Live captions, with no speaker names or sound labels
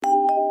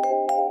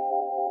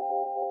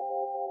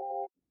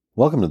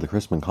Welcome to the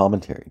Chrisman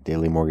Commentary,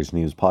 Daily Mortgage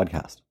News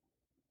Podcast.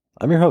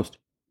 I'm your host,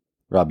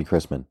 Robbie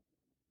Chrisman.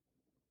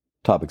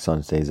 Topics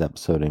on today's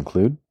episode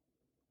include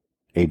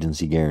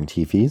agency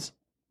guarantee fees,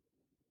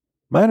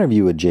 my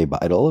interview with Jay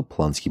Beidel of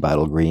Polonsky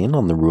Beidel Green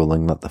on the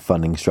ruling that the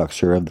funding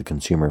structure of the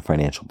Consumer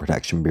Financial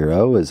Protection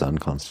Bureau is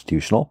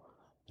unconstitutional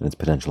and its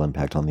potential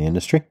impact on the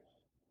industry,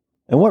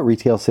 and what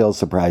retail sales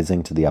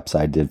surprising to the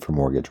upside did for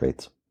mortgage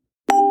rates.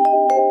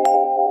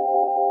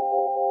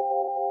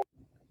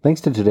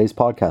 Thanks to today's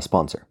podcast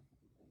sponsor,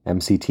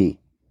 MCT,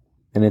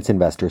 and its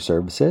investor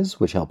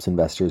services, which helps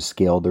investors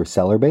scale their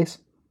seller base,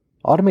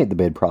 automate the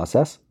bid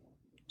process,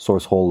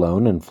 source whole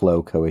loan and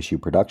flow co-issue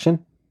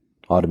production,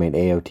 automate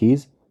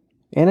AOTs,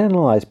 and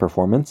analyze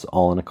performance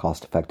all in a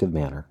cost-effective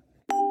manner.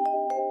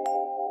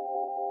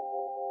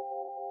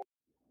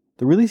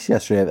 The release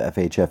yesterday of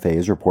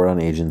FHFA's report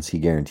on agency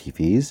guarantee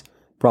fees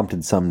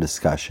prompted some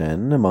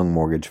discussion among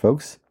mortgage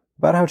folks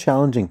about how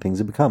challenging things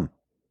have become,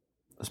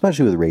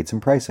 especially with rates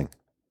and pricing.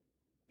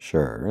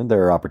 Sure,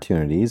 there are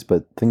opportunities,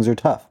 but things are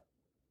tough.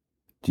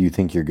 Do you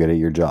think you're good at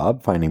your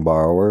job, finding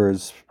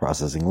borrowers,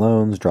 processing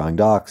loans, drawing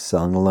docs,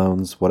 selling the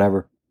loans,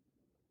 whatever?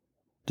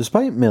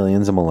 Despite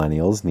millions of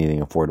millennials needing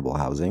affordable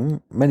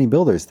housing, many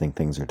builders think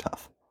things are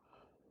tough.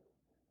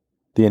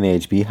 The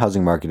NAHB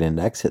Housing Market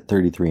Index hit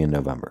 33 in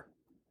November.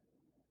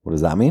 What does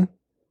that mean?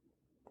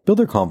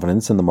 Builder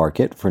confidence in the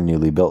market for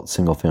newly built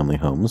single-family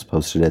homes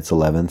posted its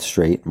 11th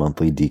straight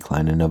monthly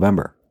decline in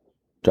November,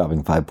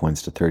 dropping 5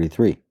 points to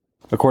 33.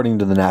 According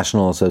to the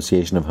National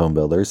Association of Home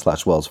Builders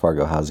 / Wells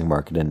Fargo Housing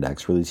Market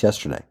Index released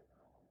yesterday.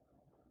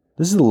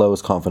 This is the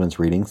lowest confidence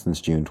reading since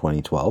June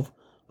 2012,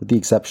 with the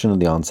exception of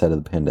the onset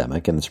of the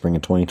pandemic in the spring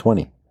of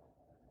 2020.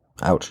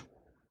 Ouch.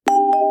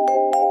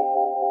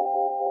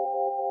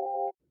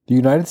 The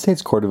United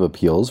States Court of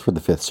Appeals for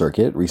the Fifth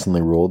Circuit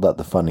recently ruled that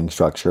the funding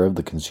structure of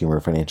the Consumer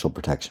Financial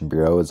Protection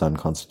Bureau is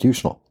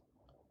unconstitutional.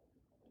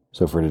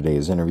 So for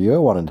today's interview, I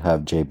wanted to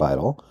have Jay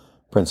Beidel,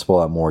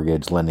 principal at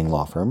mortgage lending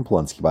law firm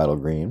Polonsky Beidel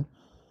Green,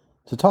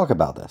 to talk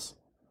about this.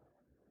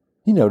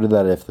 He noted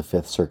that if the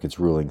Fifth Circuit's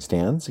ruling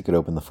stands, it could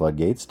open the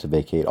floodgates to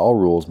vacate all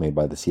rules made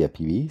by the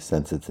CFPB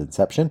since its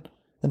inception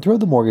and throw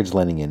the mortgage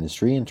lending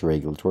industry into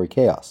regulatory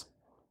chaos.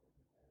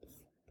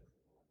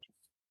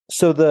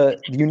 So the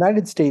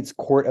United States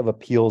Court of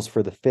Appeals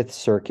for the Fifth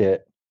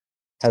Circuit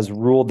has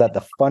ruled that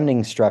the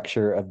funding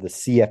structure of the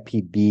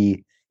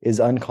CFPB is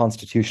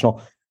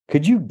unconstitutional.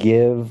 Could you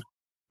give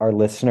our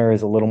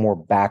listeners a little more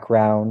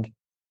background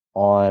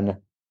on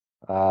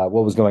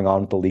what was going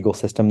on with the legal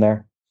system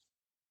there?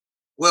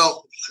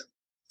 Well,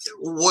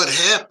 what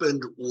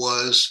happened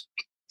was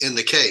in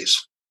the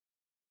case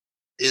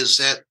is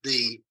that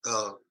the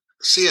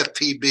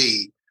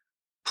CFPB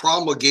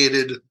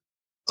promulgated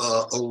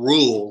a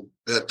rule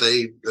that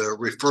they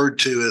referred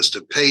to as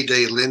the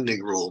payday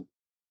lending rule,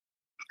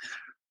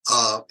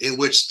 in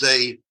which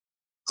they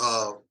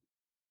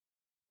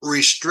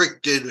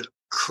restricted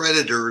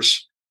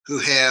creditors who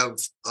have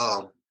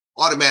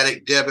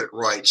automatic debit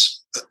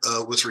rights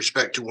with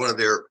respect to one of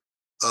their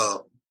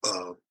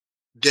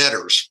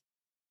debtors.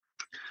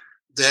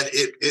 That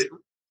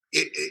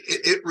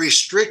it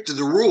restricted,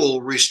 the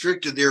rule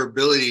restricted their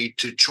ability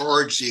to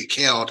charge the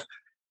account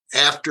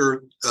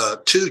after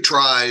two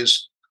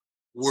tries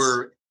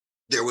where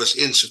there was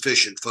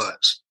insufficient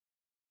funds.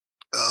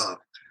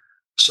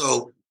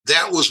 So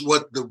that was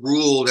what the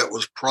rule that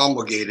was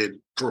promulgated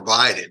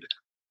provided.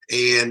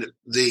 And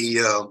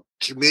the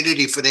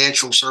Community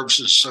Financial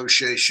Services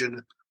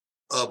Association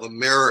of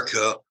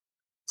America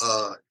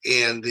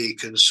and the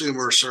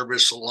Consumer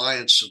Service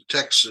Alliance of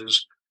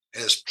Texas,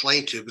 as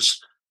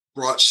plaintiffs,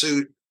 brought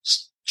suit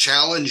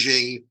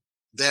challenging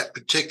that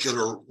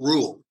particular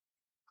rule.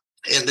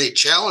 And they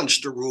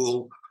challenged the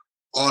rule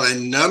on a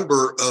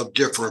number of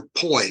different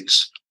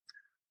points,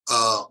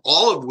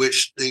 all of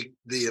which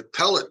the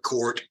appellate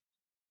court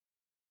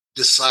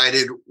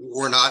decided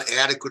were not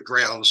adequate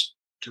grounds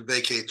to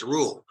vacate the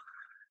rule.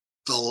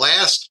 The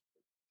last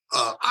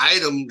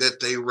item that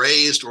they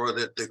raised or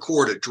that the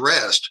court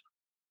addressed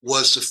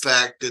was the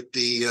fact that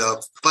the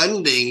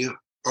funding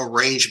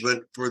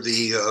arrangement for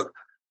the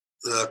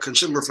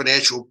Consumer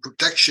Financial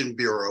Protection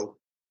Bureau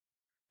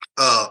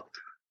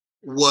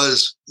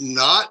was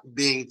not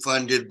being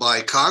funded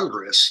by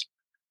Congress,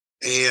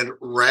 and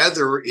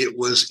rather it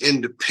was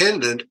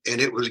independent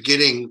and it was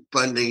getting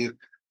funding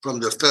from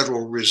the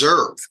Federal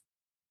Reserve.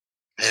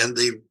 And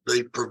the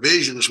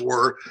provisions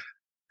were,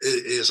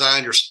 as I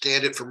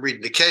understand it from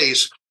reading the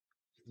case,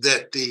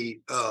 that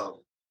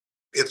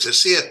if the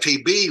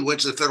CFPB went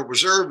to the Federal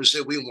Reserve and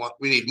said we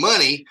need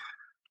money,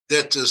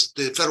 that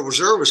the Federal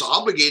Reserve was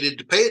obligated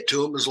to pay it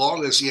to them as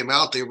long as the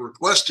amount they were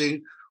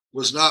requesting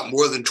was not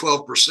more than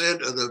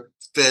 12% of the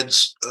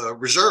Fed's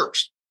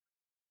reserves.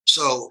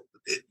 So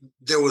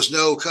there was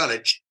no kind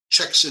of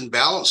checks and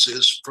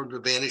balances from the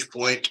vantage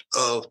point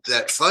of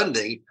that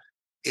funding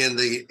in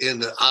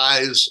the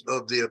eyes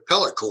of the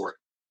appellate court.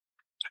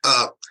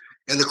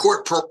 And the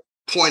court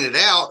pointed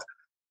out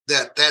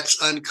that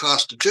that's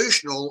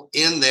unconstitutional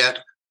in that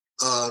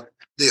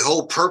the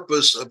whole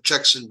purpose of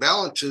checks and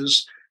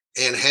balances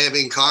and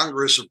having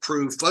Congress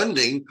approve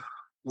funding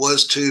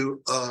was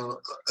to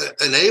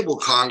enable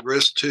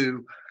Congress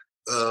to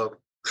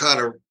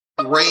kind of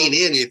rein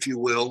in, if you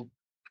will,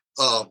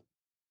 uh,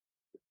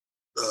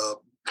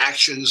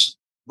 actions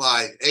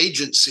by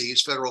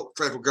agencies, federal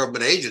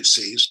government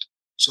agencies.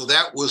 So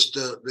that was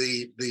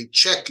the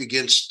check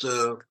against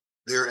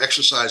their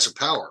exercise of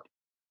power.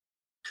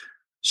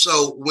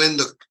 So when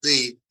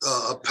the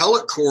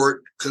appellate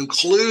court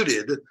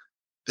concluded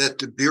that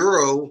the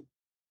Bureau's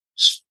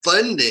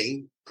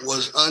funding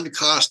was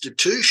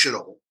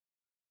unconstitutional,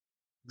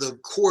 the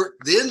court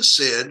then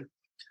said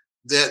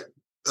that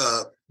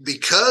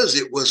because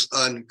it was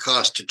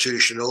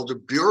unconstitutional, the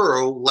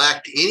Bureau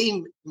lacked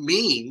any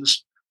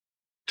means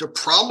to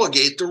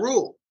promulgate the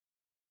rule.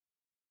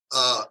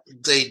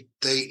 They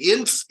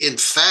in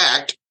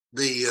fact,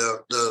 the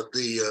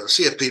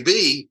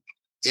CFPB,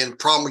 in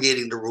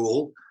promulgating the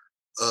rule,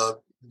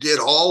 did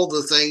all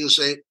the things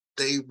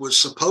they were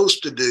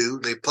supposed to do.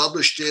 They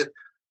published it,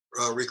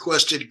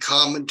 requested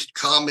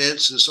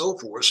comments, and so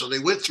forth. So they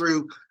went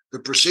through the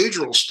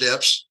procedural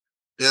steps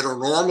that are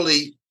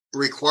normally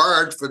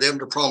required for them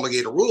to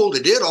promulgate a rule.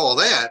 They did all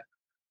that,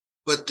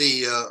 but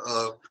the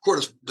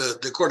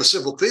Court of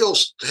Civil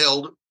Appeals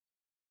held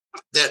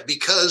that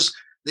because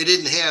they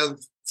didn't have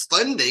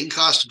funding,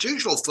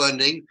 constitutional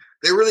funding,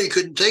 they really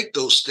couldn't take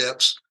those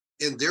steps,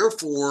 and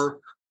therefore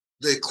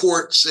the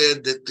court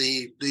said that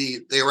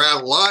they were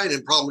out of line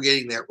in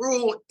promulgating that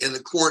rule, and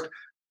the court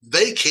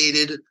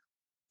vacated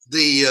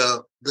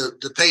the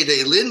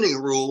payday lending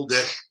rule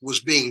that was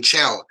being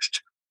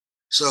challenged.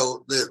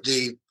 So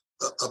the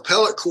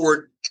appellate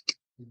court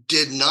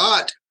did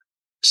not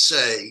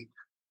say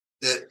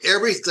that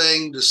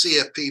everything the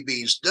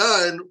CFPB's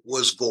done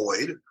was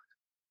void.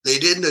 They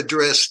didn't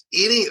address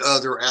any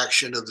other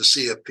action of the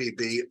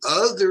CFPB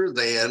other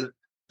than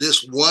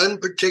this one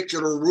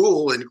particular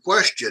rule in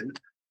question.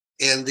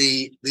 And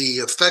the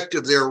effect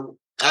of their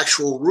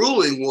actual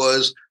ruling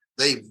was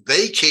they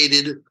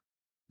vacated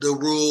the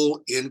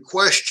rule in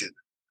question.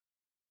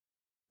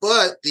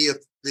 But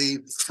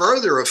the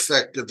further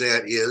effect of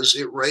that is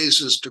it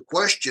raises the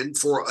question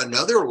for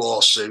another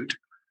lawsuit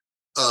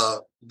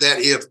that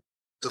if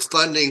the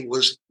funding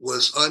was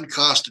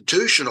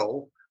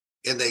unconstitutional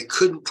and they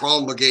couldn't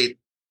promulgate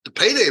the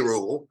payday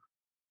rule,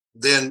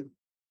 then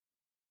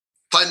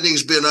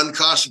funding's been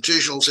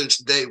unconstitutional since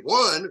day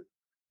one,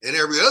 and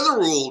every other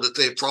rule that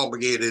they've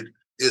promulgated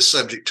is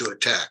subject to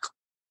attack.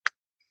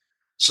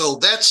 So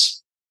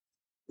that's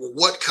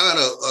what kind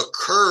of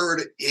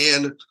occurred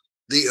in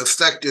the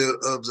effect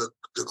of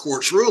the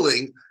court's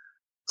ruling.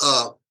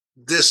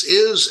 This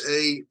is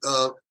a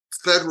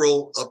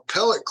federal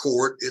appellate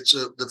court. It's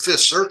the Fifth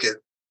Circuit,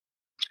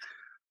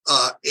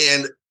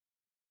 and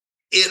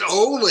it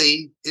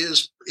only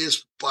is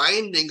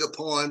binding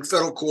upon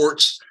federal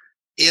courts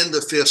in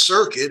the Fifth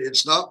Circuit.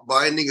 It's not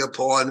binding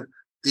upon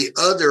the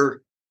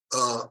other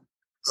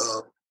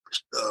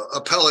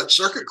appellate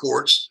circuit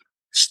courts.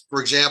 For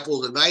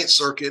example, the Ninth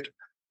Circuit,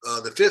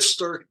 the Fifth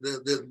Circuit,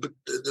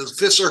 the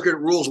Fifth Circuit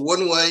rules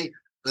one way.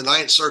 The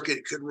Ninth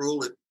Circuit could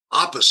rule it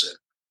opposite,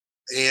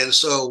 and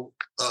so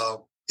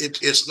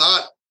it's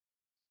not,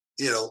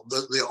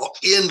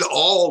 the end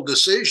all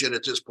decision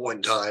at this point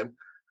in time.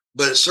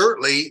 But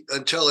certainly,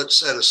 until it's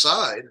set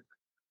aside,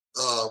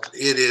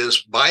 it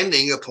is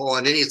binding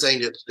upon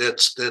anything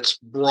that's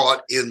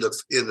brought in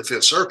the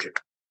Fifth Circuit.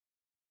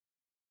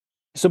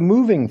 So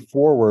moving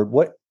forward,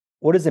 what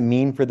does it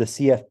mean for the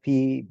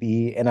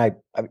CFPB? And I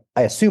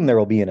assume there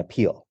will be an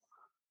appeal.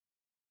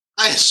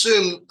 I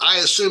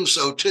assume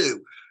so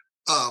too.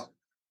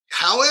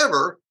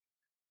 However,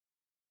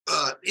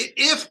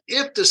 if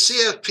the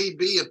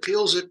CFPB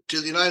appeals it to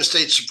the United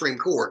States Supreme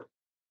Court,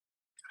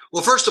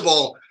 well, first of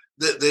all,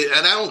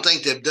 and I don't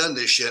think they've done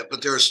this yet,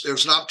 but there's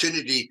an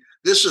opportunity.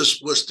 This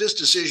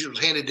decision was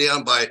handed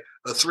down by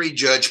a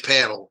 3-judge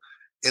panel,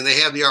 and they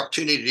have the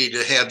opportunity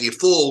to have the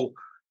full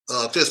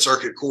Fifth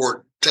Circuit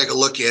Court take a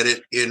look at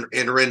it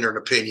and render an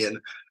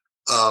opinion.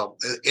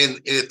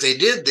 And if they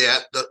did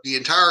that, the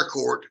entire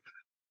court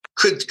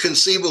could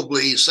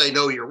conceivably say,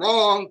 "No, you're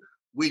wrong.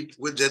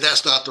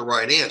 That's not the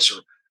right answer."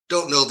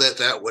 Don't know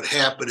that would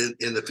happen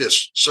in the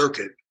Fifth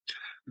Circuit.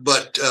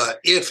 But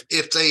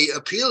if they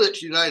appeal it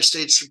to the United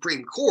States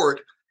Supreme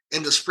Court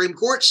and the Supreme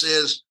Court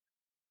says,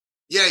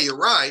 "Yeah, you're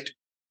right,"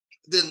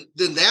 then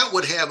that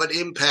would have an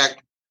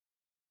impact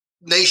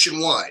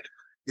nationwide.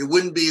 It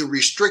wouldn't be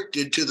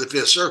restricted to the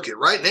Fifth Circuit.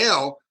 Right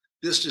now,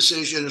 this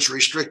decision is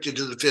restricted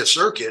to the Fifth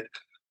Circuit.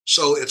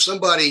 So if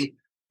somebody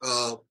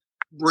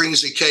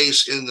brings a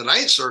case in the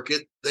Ninth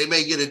Circuit, they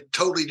may get a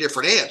totally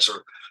different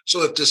answer.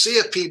 So if the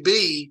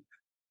CFPB,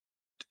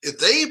 if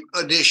they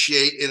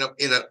initiate and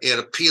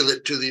appeal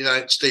it to the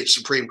United States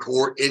Supreme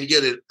Court and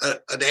get an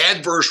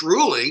adverse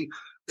ruling,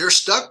 they're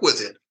stuck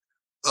with it.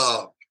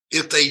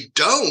 If they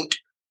don't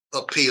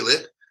appeal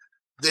it,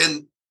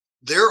 then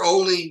they're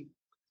only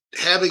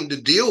having to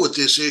deal with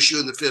this issue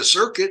in the Fifth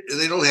Circuit, and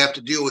they don't have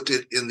to deal with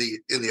it in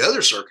the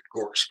other circuit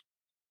courts.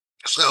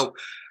 So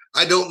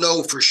I don't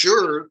know for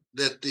sure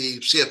that the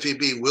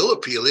CFPB will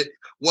appeal it.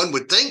 One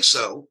would think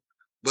so,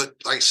 But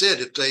like I said,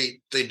 if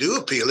they do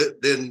appeal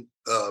it, then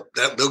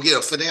that they'll get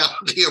a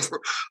finality of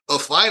a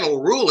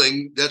final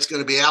ruling that's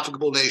going to be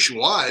applicable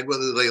nationwide,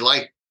 whether they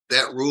like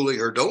that ruling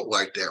or don't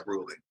like that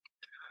ruling.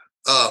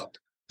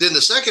 Then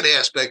the second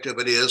aspect of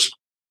it is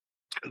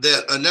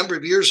that a number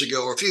of years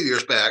ago, or a few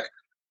years back,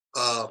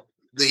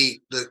 the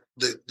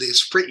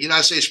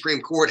United States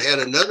Supreme Court had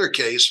another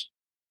case,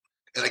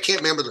 and I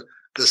can't remember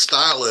the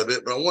style of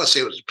it, but I want to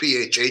say it was a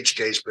PHH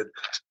case, but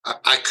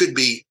I could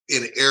be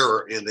in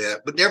error in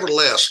that. But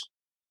nevertheless,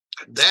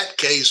 that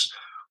case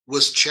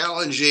was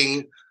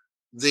challenging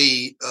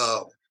the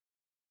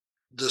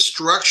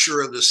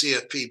structure of the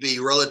CFPB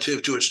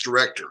relative to its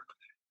director.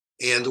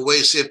 And the way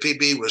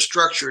CFPB was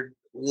structured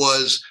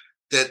was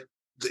that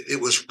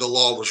the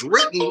law was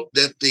written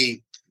that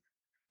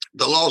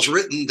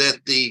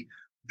the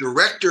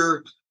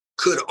director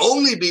could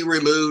only be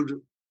removed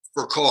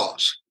for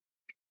cause.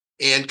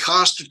 And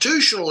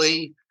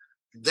constitutionally,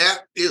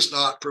 that is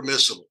not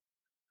permissible.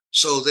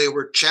 So they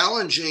were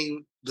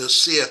challenging the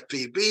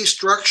CFPB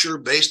structure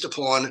based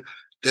upon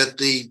that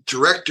the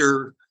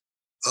director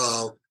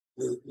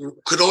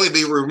could only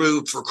be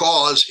removed for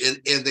cause,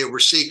 and they were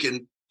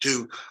seeking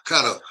to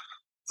kind of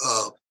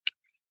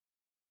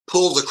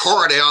pull the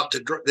card out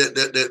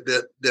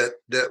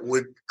that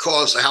would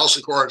cause the house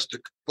of cards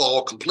to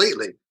fall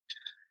completely.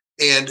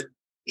 And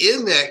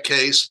in that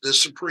case, the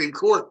Supreme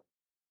Court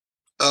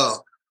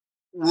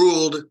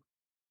ruled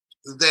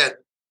that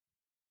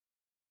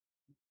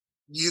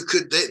you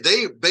could.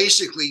 They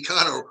basically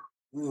kind of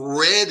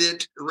read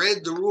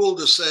the rule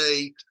to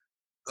say,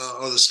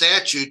 or the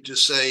statute to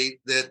say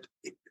that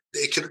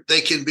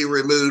they can be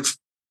removed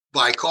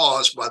by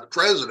cause by the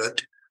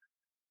president.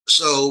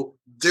 So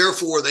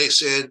therefore, they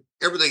said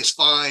everything's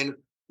fine.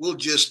 We'll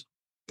just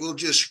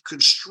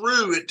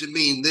construe it to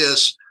mean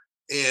this,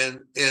 and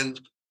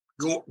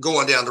go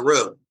on down the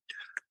road.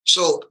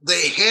 So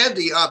they had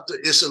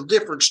it's a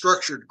different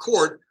structured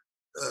court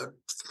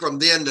from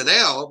then to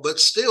now, but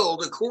still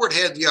the court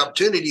had the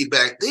opportunity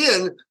back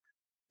then,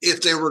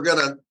 if they were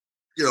going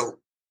to,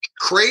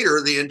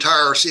 crater the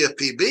entire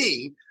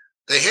CFPB,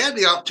 they had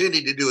the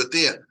opportunity to do it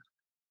then.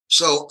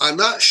 So I'm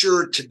not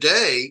sure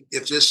today,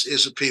 if this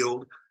is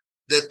appealed,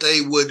 that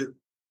they would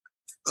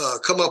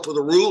come up with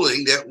a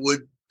ruling that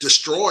would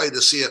destroy the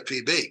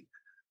CFPB.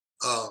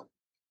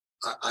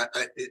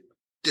 It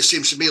just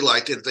seems to me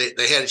like that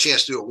they had a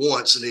chance to do it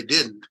once and they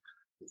didn't.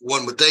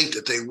 One would think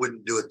that they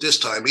wouldn't do it this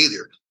time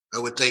either. I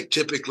would think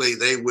typically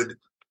they would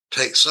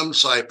take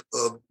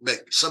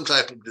make some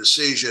type of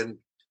decision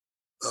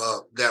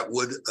that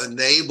would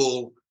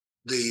enable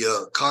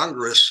the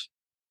Congress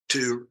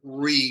to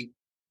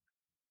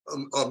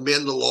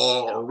amend the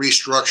law or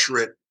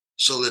restructure it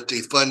so that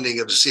the funding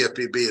of the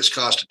CFPB is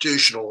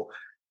constitutional,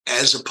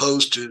 as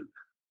opposed to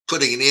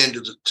putting an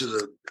end to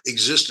the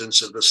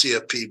existence of the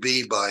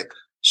CFPB by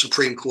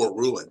Supreme Court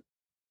ruling.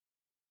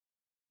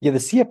 Yeah, the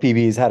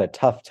CFPB has had a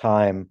tough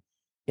time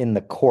in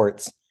the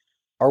courts.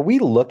 Are we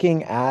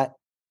looking at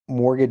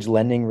mortgage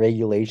lending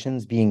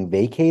regulations being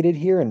vacated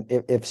here? And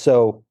if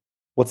so,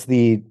 what's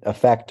the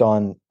effect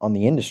on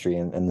the industry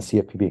and the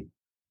CFPB?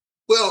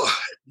 Well,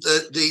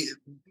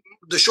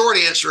 the short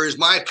answer is,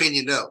 my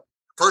opinion, no.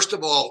 First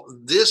of all,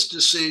 this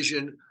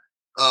decision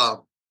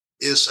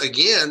is,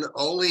 again,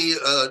 only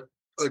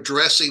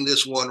addressing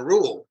this one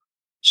rule.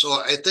 So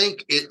I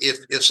think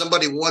if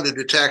somebody wanted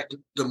to attack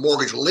the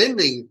mortgage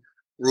lending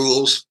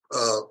rules,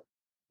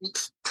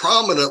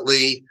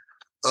 prominently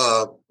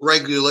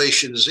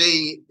Regulation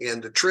Z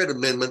and the TRID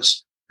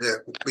amendments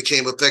that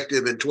became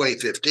effective in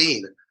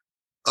 2015,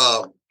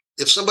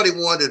 if somebody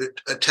wanted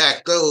to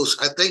attack those,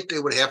 I think they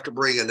would have to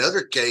bring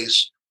another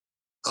case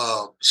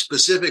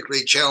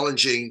specifically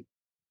challenging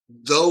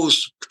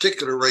those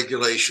particular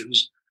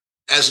regulations,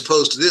 as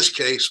opposed to this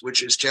case,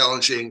 which is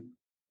challenging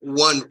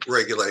one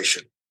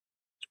regulation.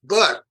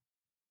 But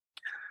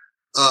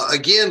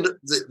again,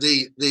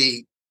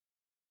 in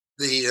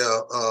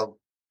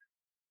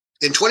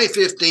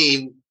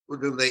 2015,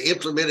 when they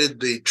implemented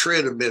the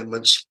TRID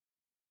amendments,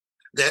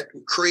 that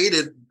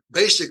created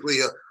basically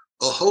a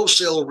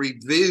wholesale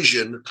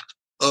revision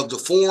of the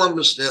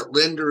forms that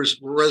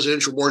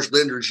residential mortgage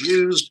lenders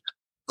used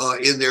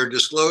in their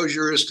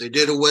disclosures. They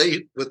did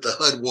away with the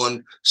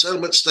HUD-1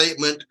 settlement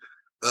statement.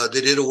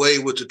 They did away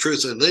with the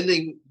truth in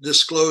lending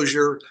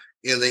disclosure,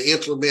 and they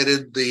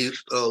implemented the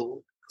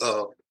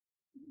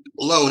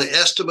loan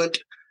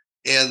estimate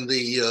and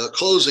the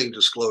closing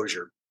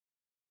disclosure.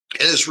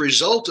 And as a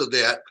result of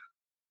that,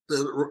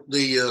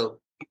 the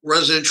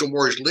residential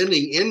mortgage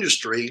lending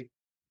industry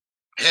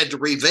had to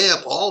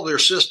revamp all their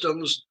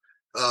systems,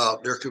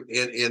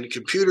 in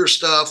computer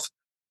stuff,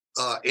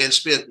 and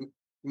spent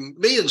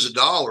millions of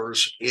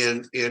dollars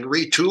in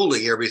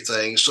retooling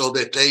everything so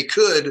that they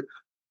could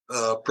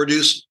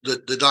produce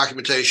the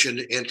documentation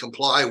and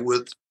comply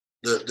with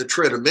the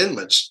TRID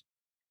amendments.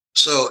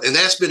 So, and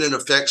that's been in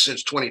effect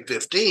since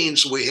 2015.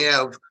 So we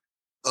have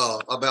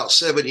about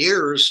 7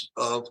 years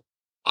of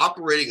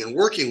operating and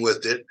working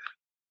with it.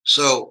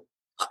 So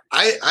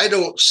I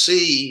don't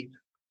see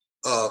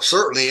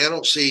certainly I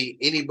don't see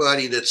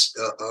anybody that's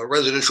a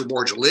residential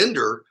mortgage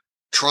lender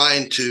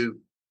trying to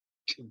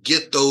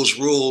get those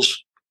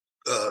rules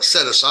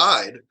set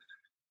aside,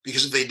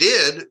 because if they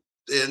did,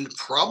 then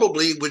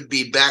probably would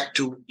be back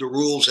to the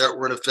rules that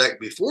were in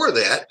effect before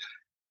that,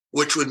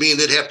 which would mean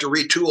they'd have to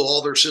retool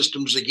all their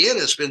systems again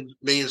and spend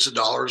millions of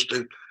dollars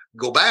to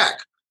go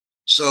back.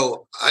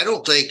 So I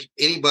don't think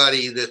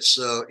anybody that's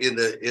in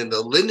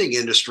the lending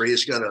industry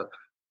is going to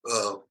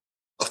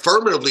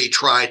affirmatively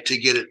try to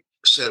get it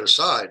set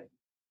aside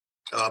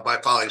by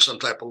filing some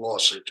type of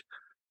lawsuit.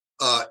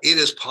 It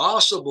is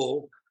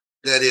possible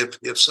that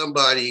if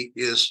somebody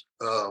is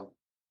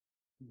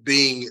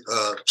being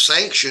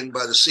sanctioned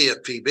by the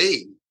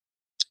CFPB,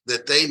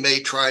 that they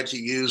may try to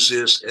use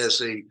this as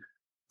a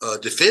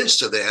defense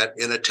to that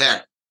and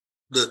attack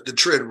the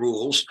TRID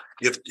rules.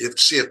 If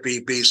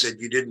CFPB said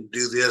you didn't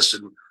do this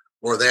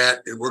or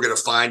that, and we're going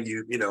to fine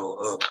you,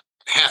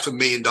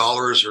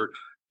 $500,000 or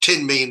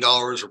 $10 million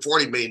or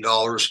 $40 million,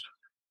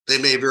 they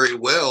may very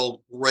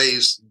well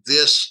raise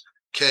this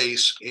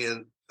case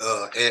in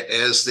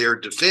as their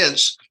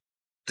defense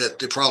that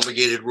the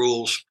promulgated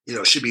rules,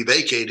 should be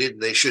vacated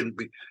and they shouldn't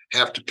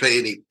have to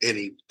pay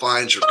any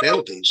fines or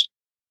penalties.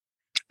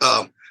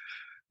 But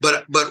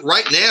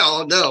right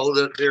now, no,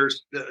 that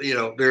there's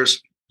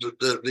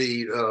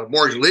the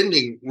mortgage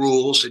lending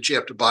rules that you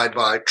have to abide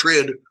by,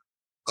 TRID,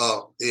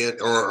 or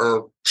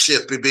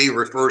CFPB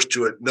refers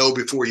to it, know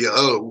before you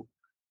owe.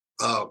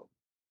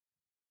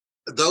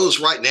 Those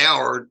right now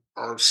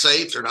are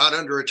safe. They're not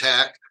under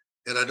attack,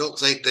 and I don't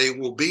think they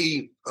will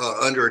be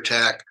under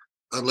attack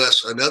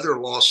unless another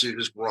lawsuit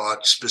is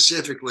brought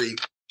specifically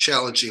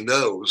challenging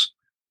those.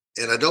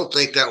 And I don't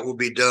think that will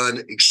be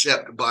done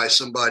except by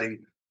somebody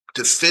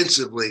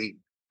defensively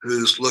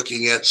who's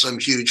looking at some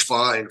huge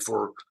fine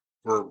for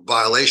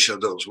violation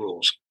of those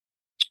rules.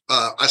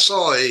 I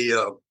saw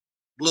a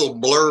little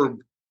blurb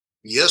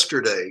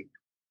yesterday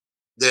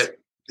that,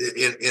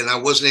 and I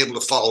wasn't able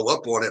to follow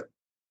up on it,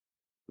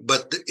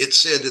 but it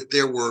said that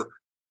there were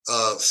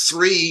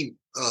 3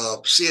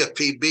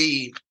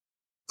 CFPB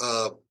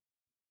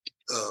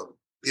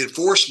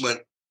enforcement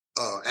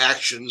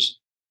actions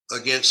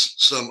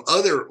against some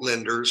other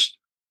lenders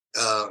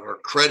or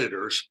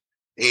creditors,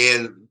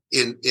 and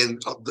in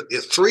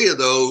 3 of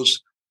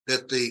those,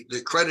 that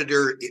the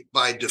creditor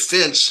by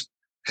defense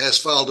has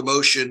filed a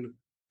motion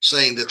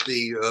saying that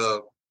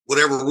the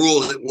whatever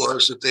rule it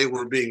was that they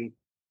were being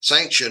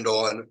sanctioned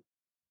on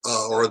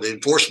or the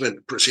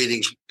enforcement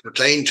proceedings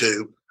pertain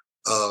to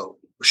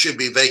should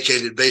be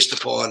vacated based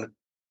upon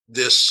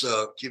this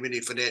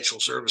Community Financial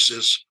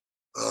Services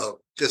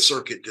Fifth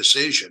Circuit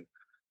decision.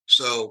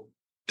 So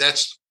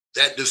that's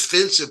that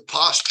defensive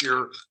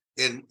posture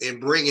in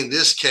bringing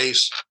this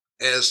case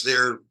as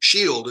their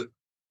shield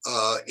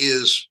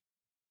is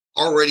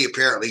already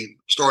apparently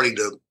starting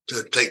to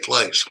take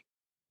place.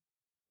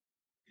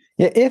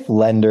 Yeah, if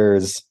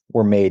lenders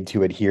were made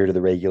to adhere to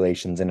the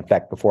regulations in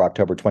effect before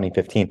October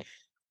 2015,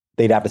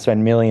 they'd have to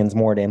spend millions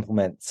more to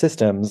implement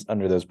systems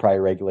under those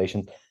prior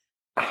regulations.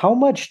 How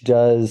much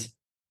does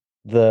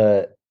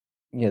the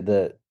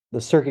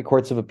Circuit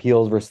Courts of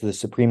Appeals versus the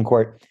Supreme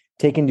Court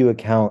take into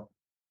account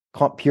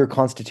pure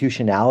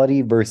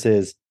constitutionality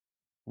versus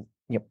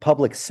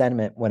public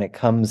sentiment when it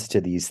comes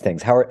to these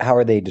things? How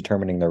are they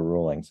determining their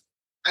rulings?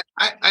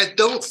 I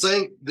don't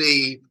think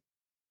the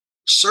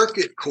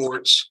circuit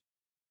courts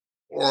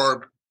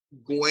are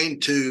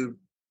going to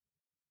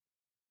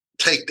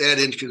take that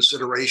into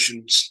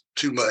consideration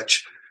too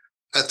much.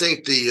 I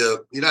think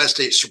the United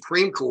States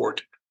Supreme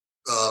Court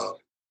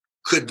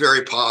could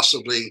very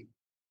possibly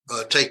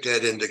take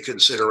that into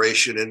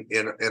consideration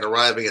in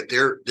arriving at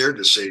their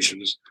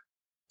decisions.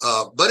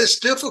 But it's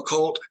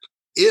difficult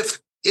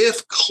if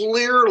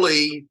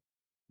clearly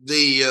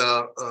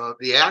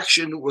the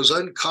action was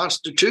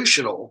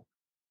unconstitutional.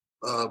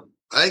 I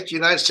think the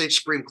United States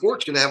Supreme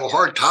Court's going to have a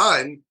hard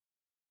time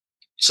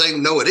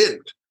saying no, it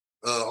isn't.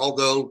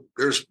 Although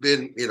there's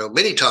been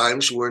many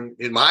times when,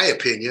 in my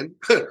opinion,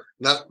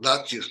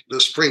 not just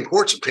the Supreme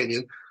Court's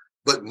opinion,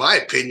 but my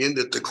opinion,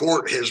 that the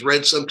court has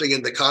read something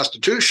in the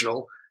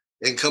constitutional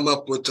and come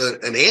up with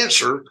an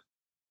answer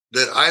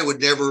that I would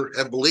never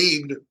have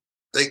believed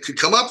they could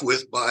come up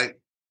with by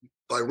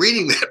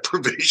reading that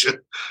provision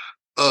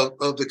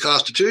of the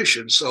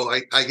Constitution. So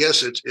I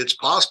guess it's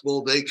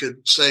possible they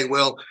could say,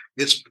 well,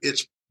 it's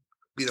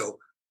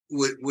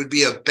would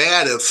be a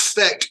bad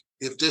effect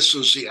if this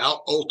was the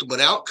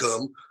ultimate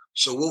outcome.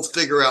 So we'll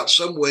figure out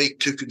some way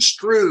to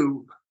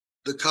construe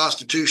the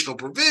constitutional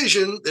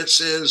provision that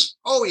says,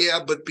 oh yeah,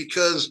 but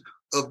because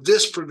of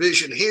this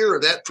provision here or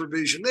that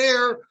provision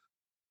there,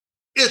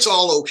 it's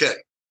all okay.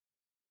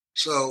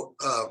 So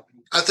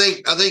I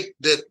think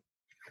that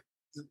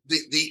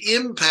the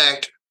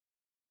impact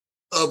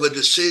of a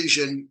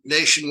decision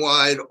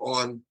nationwide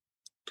on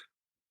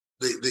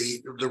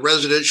the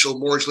residential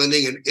mortgage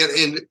lending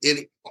and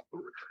in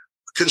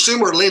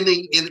consumer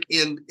lending in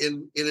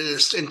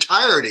its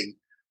entirety,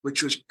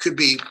 which could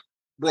be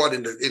brought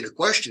into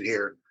question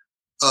here.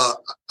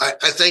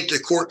 I think the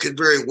court could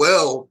very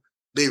well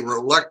be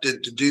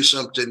reluctant to do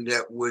something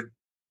that would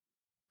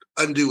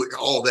undo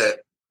all that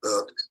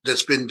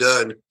that's been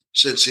done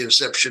since the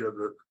inception of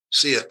the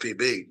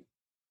CFPB.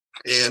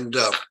 And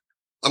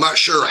I'm not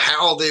sure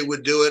how they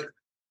would do it.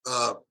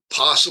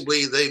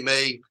 Possibly they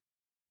may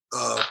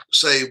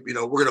say,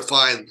 we're going to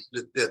find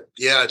that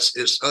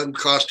it's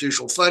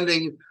unconstitutional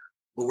funding,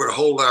 but we're going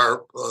to hold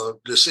our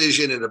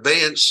decision in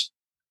abeyance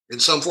in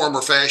some form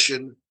or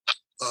fashion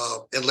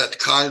and let the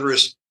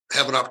Congress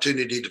have an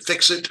opportunity to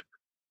fix it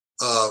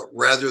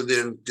rather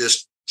than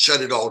just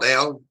shut it all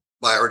down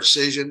by our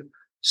decision.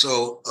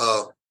 So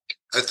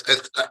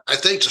I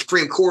think the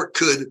Supreme Court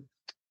could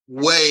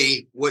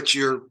weigh what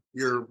you're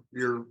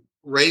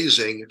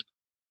raising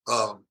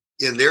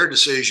in their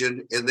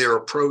decision and their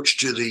approach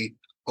to the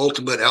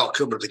ultimate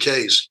outcome of the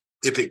case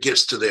if it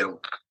gets to them.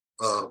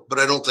 But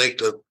I don't think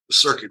the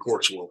circuit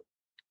courts will.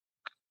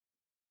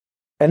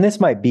 And this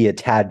might be a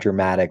tad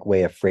dramatic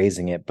way of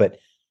phrasing it, but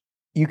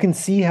you can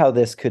see how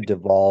this could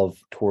devolve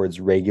towards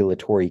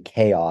regulatory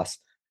chaos.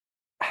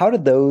 How do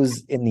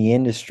those in the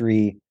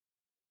industry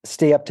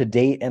stay up to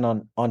date and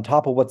on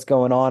top of what's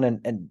going on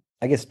and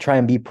I guess try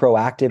and be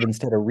proactive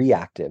instead of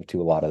reactive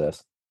to a lot of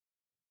this?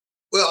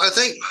 Well, I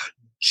think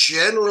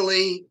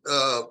generally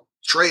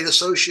trade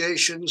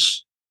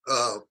associations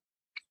are,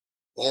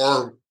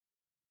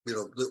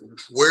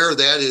 where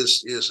that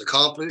is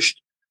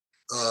accomplished.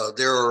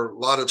 There are a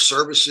lot of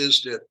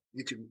services that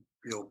you can,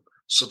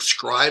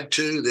 subscribe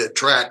to that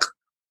track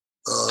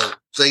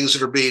things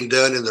that are being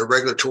done in the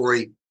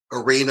regulatory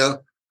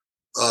arena.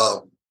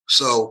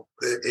 So,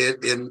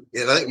 and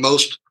I think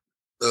most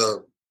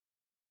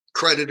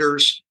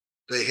creditors,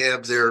 they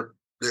have their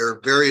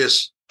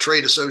various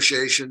trade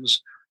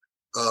associations,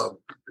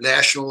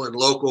 national and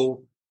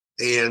local,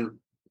 and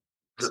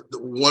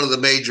one of the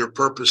major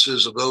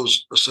purposes of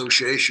those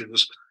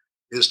associations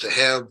is to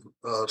have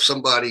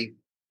somebody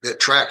that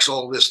tracks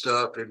all this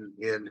stuff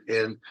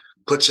and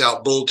puts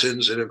out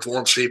bulletins and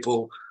informs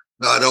people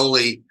not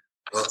only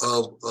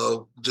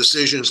of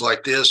decisions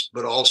like this,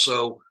 but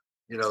also,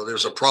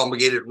 there's a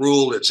promulgated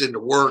rule that's in the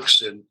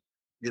works, and,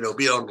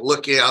 be on the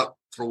lookout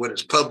for when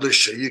it's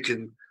published so you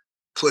can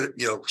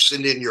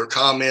send in your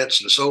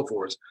comments and so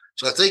forth.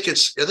 So I think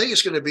it's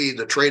going to be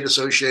the trade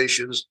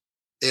associations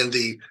and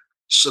the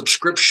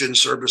subscription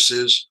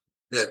services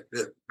that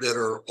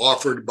are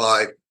offered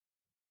by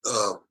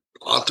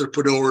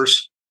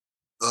entrepreneurs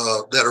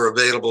that are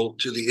available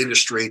to the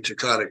industry to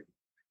kind of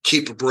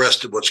keep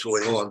abreast of what's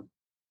going on.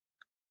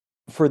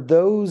 For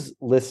those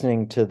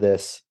listening to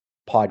this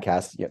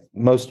podcast,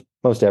 most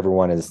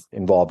everyone is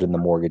involved in the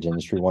mortgage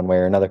industry one way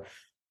or another.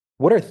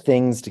 What are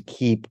things to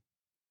keep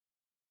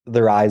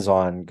their eyes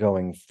on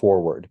going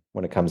forward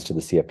when it comes to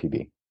the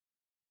CFPB?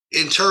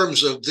 In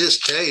terms of this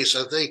case,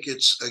 I think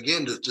it's,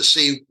 again, to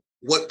see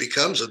what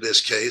becomes of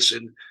this case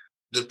and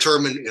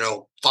determine,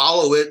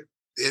 follow it,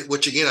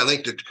 which, again, I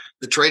think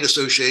the trade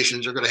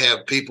associations are going to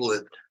have people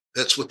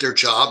that's what their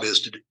job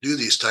is, to do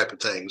these type of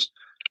things.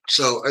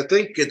 So I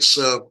think it's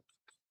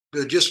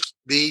to just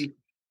be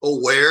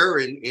aware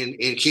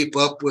and keep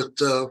up with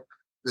the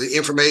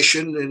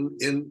information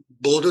and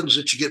bulletins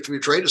that you get from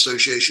your trade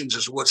associations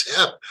as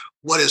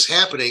what is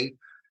happening.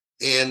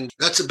 And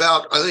that's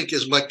about, I think,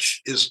 as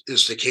much as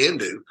they can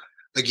do.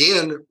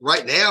 Again,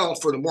 right now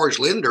for the mortgage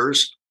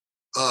lenders,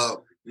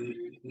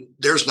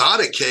 there's not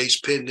a case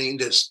pending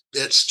that's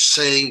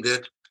saying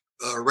that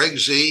Reg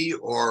Z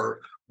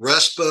or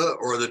RESPA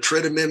or the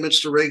TRID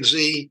amendments to Reg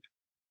Z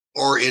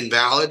are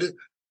invalid.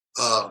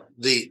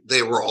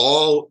 They were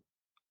all,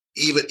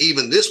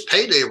 even this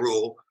payday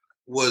rule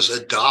was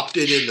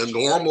adopted in the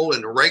normal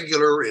and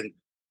regular and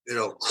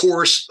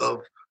course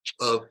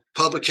of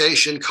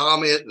publication,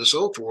 comment, and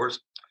so forth.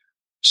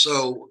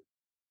 So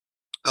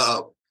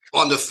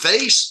on the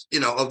face,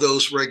 of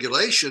those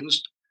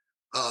regulations,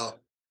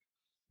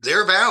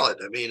 they're valid.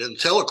 I mean,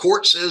 until a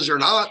court says they're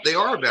not, they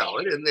are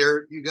valid, and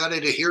you got to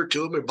adhere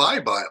to them and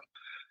abide by them.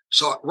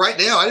 So right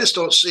now, I just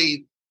don't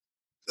see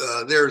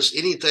there's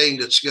anything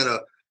that's going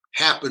to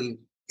happen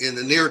in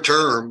the near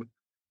term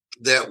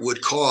that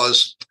would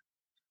cause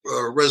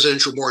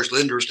residential mortgage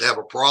lenders to have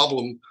a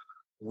problem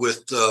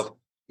with,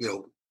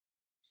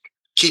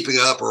 keeping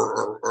up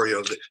or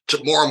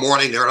tomorrow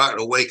morning, they're not going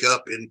to wake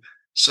up and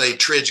say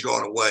TRID's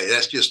gone away.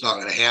 That's just not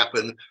going to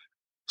happen.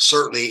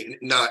 Certainly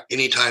not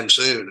anytime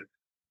soon.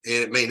 And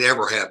it may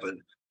never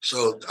happen.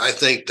 So I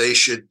think they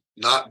should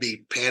not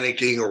be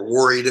panicking or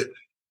worried.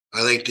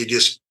 I think they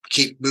just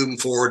keep moving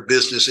forward,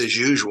 business as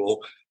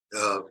usual,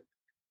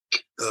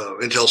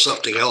 until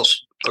something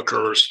else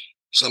occurs,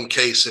 some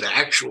case that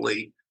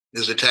actually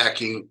is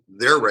attacking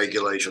their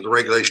regulations, the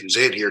regulations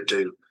they adhere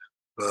to,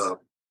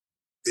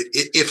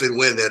 if and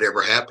when that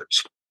ever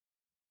happens.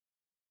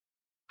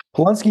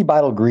 Polunsky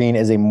Beidel Green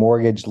is a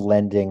mortgage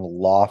lending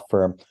law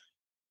firm.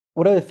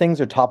 What other things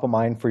are top of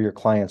mind for your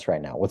clients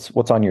right now?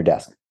 What's on your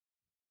desk?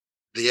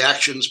 The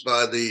actions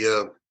by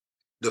the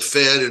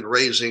Fed in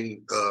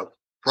raising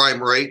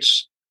prime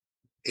rates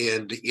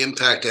and the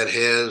impact that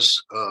has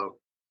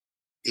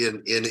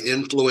in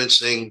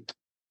influencing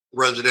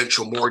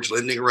residential mortgage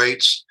lending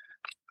rates.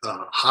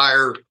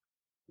 higher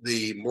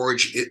the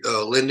mortgage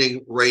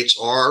lending rates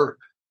are,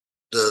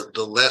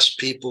 the less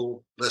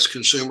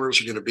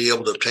consumers are going to be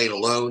able to obtain a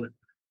loan.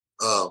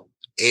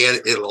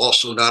 And it'll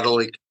also not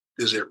only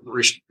does it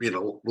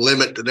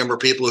limit the number of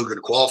people who are going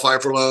to qualify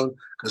for a loan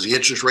because the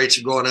interest rates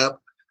are going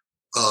up.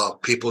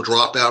 People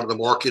drop out of the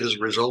market as a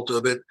result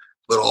of it,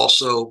 but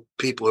also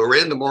people who are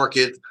in the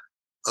market,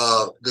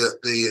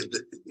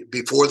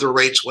 before the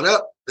rates went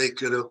up, they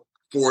could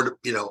afford,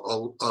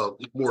 a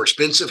more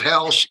expensive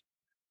house.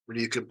 When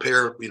you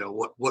compare,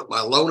 what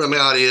my loan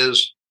amount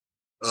is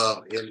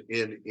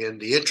in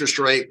the interest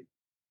rate,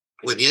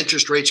 when the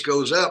interest rates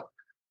goes up,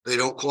 they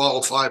don't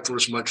qualify for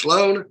as much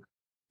loan,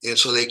 and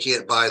so they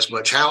can't buy as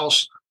much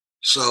house.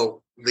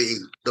 So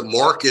the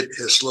market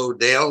has slowed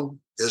down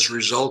as a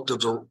result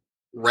of the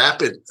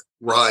rapid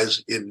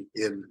rise in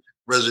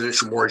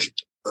residential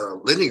mortgage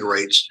lending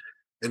rates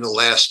in the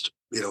last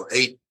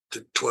 8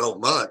 to 12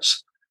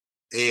 months.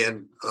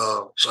 And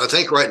so I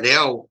think right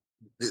now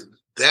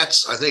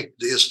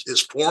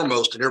is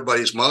foremost in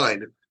everybody's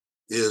mind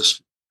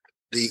is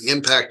the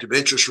impact of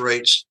interest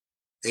rates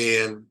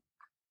and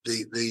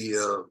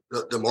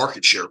the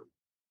market share.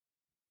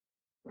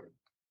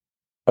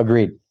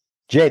 Agreed.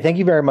 Jay, thank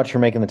you very much for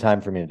making the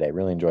time for me today.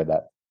 Really enjoyed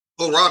that.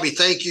 Well, Robbie,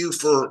 thank you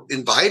for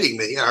inviting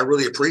me. I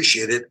really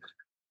appreciate it.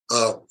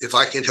 If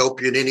I can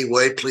help you in any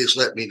way, please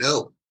let me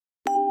know.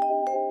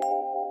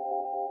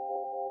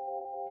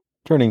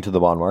 Turning to the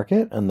bond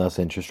market and thus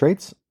interest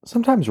rates,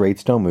 sometimes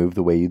rates don't move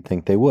the way you'd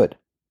think they would,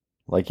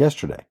 like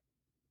yesterday.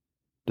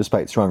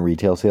 Despite strong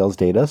retail sales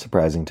data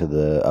surprising to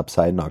the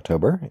upside in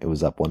October, it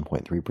was up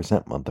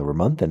 1.3% month over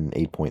month and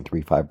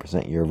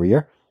 8.35% year over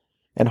year,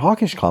 and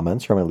hawkish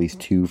comments from at least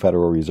 2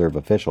 Federal Reserve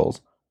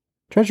officials,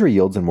 Treasury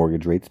yields and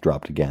mortgage rates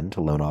dropped again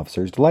to loan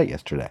officers' delight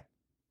yesterday.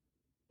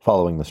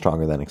 Following the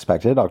stronger than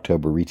expected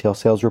October retail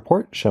sales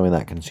report showing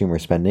that consumer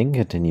spending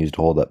continues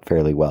to hold up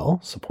fairly well,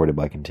 supported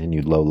by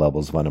continued low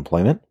levels of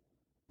unemployment,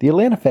 the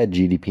Atlanta Fed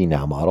GDP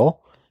Now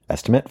model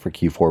estimate for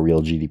Q4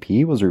 real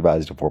GDP was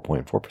revised to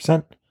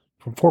 4.4%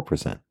 from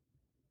 4%.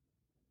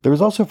 There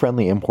was also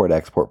friendly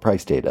import-export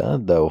price data,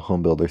 though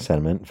homebuilder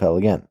sentiment fell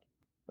again.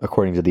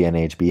 According to the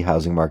NAHB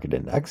Housing Market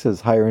Index,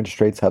 as higher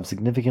interest rates have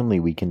significantly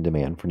weakened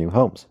demand for new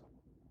homes.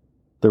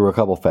 There were a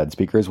couple Fed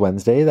speakers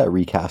Wednesday that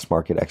recast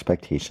market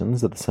expectations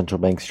that the central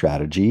bank's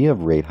strategy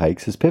of rate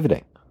hikes is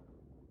pivoting.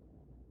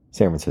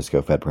 San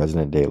Francisco Fed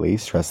President Daly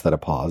stressed that a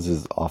pause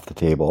is off the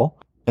table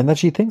and that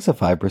she thinks a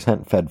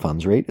 5% Fed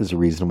funds rate is a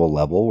reasonable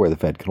level where the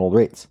Fed can hold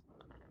rates,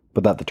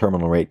 but that the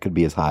terminal rate could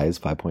be as high as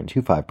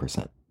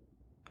 5.25%.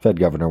 Fed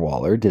Governor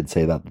Waller did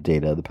say that the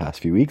data of the past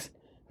few weeks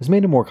has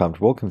made him more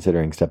comfortable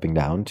considering stepping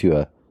down to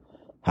a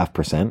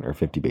 0.5% or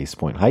 50 basis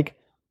point hike,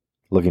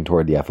 looking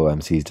toward the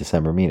FOMC's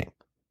December meeting.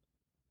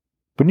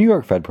 But New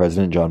York Fed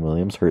President John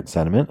Williams hurt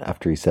sentiment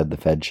after he said the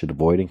Fed should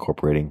avoid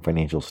incorporating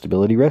financial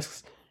stability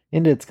risks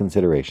into its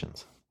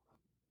considerations.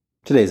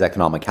 Today's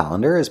economic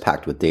calendar is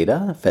packed with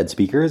data, Fed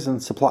speakers,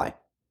 and supply.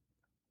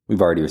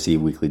 We've already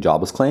received weekly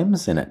jobless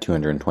claims in at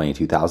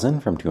 222,000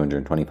 from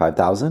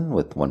 225,000,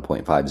 with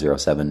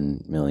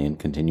 1.507 million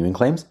continuing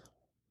claims.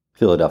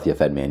 Philadelphia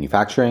Fed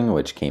manufacturing,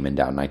 which came in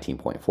down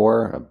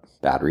 19.4, a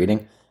bad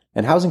reading,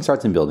 and housing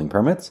starts and building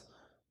permits,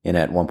 in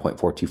at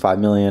 1.425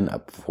 million,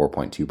 up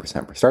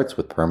 4.2% for starts,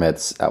 with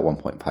permits at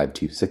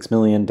 1.526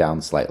 million,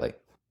 down slightly.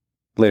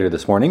 Later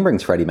this morning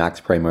brings Freddie Mac's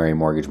primary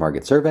mortgage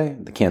market survey,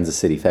 the Kansas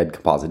City Fed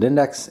Composite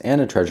Index, and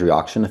a Treasury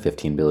auction of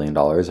 $15 billion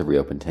of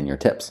reopened 10-year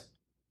tips.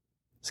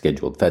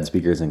 Scheduled Fed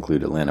speakers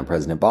include Atlanta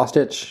President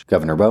Bostich,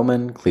 Governor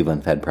Bowman,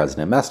 Cleveland Fed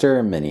President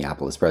Mester,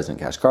 Minneapolis President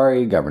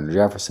Kashkari, Governor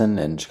Jefferson,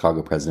 and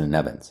Chicago President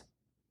Evans.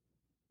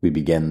 We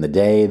begin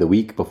the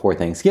week before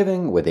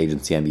Thanksgiving, with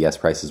agency MBS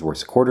prices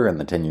worse a quarter and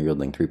the 10-year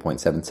yielding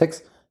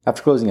 3.76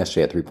 after closing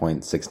yesterday at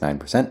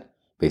 3.69%,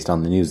 based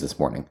on the news this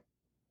morning.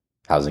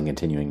 Housing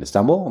continuing to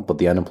stumble, but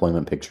the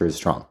unemployment picture is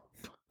strong.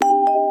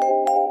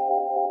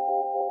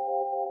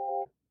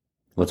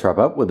 Let's wrap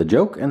up with a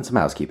joke and some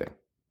housekeeping.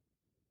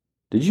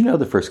 Did you know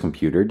the first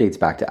computer dates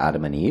back to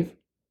Adam and Eve?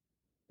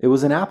 It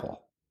was an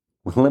apple,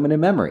 with limited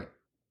memory.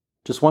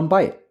 Just one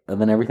bite,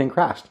 and then everything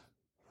crashed.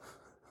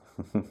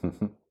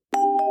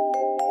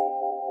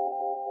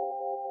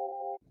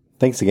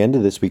 Thanks again to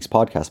this week's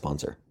podcast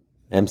sponsor,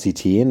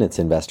 MCT and its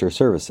investor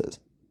services,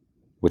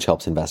 which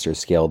helps investors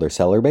scale their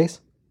seller base,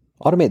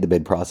 automate the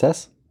bid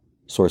process,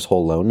 source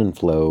whole loan and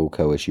flow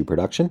co-issue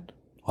production,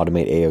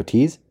 automate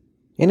AOTs,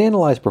 and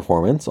analyze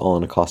performance all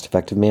in a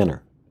cost-effective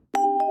manner.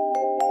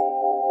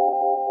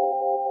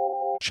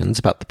 Questions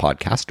about the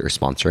podcast or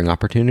sponsoring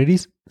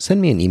opportunities?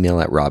 Send me an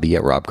email at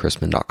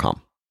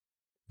robbie@robchrisman.com.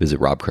 Visit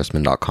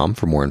robchrisman.com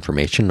for more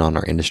information on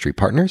our industry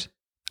partners,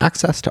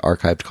 access to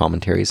archived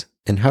commentaries,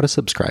 and how to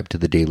subscribe to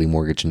the daily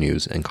mortgage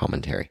news and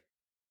commentary.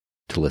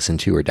 To listen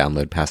to or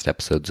download past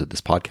episodes of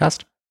this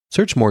podcast,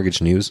 search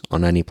Mortgage News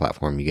on any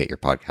platform you get your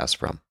podcasts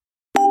from.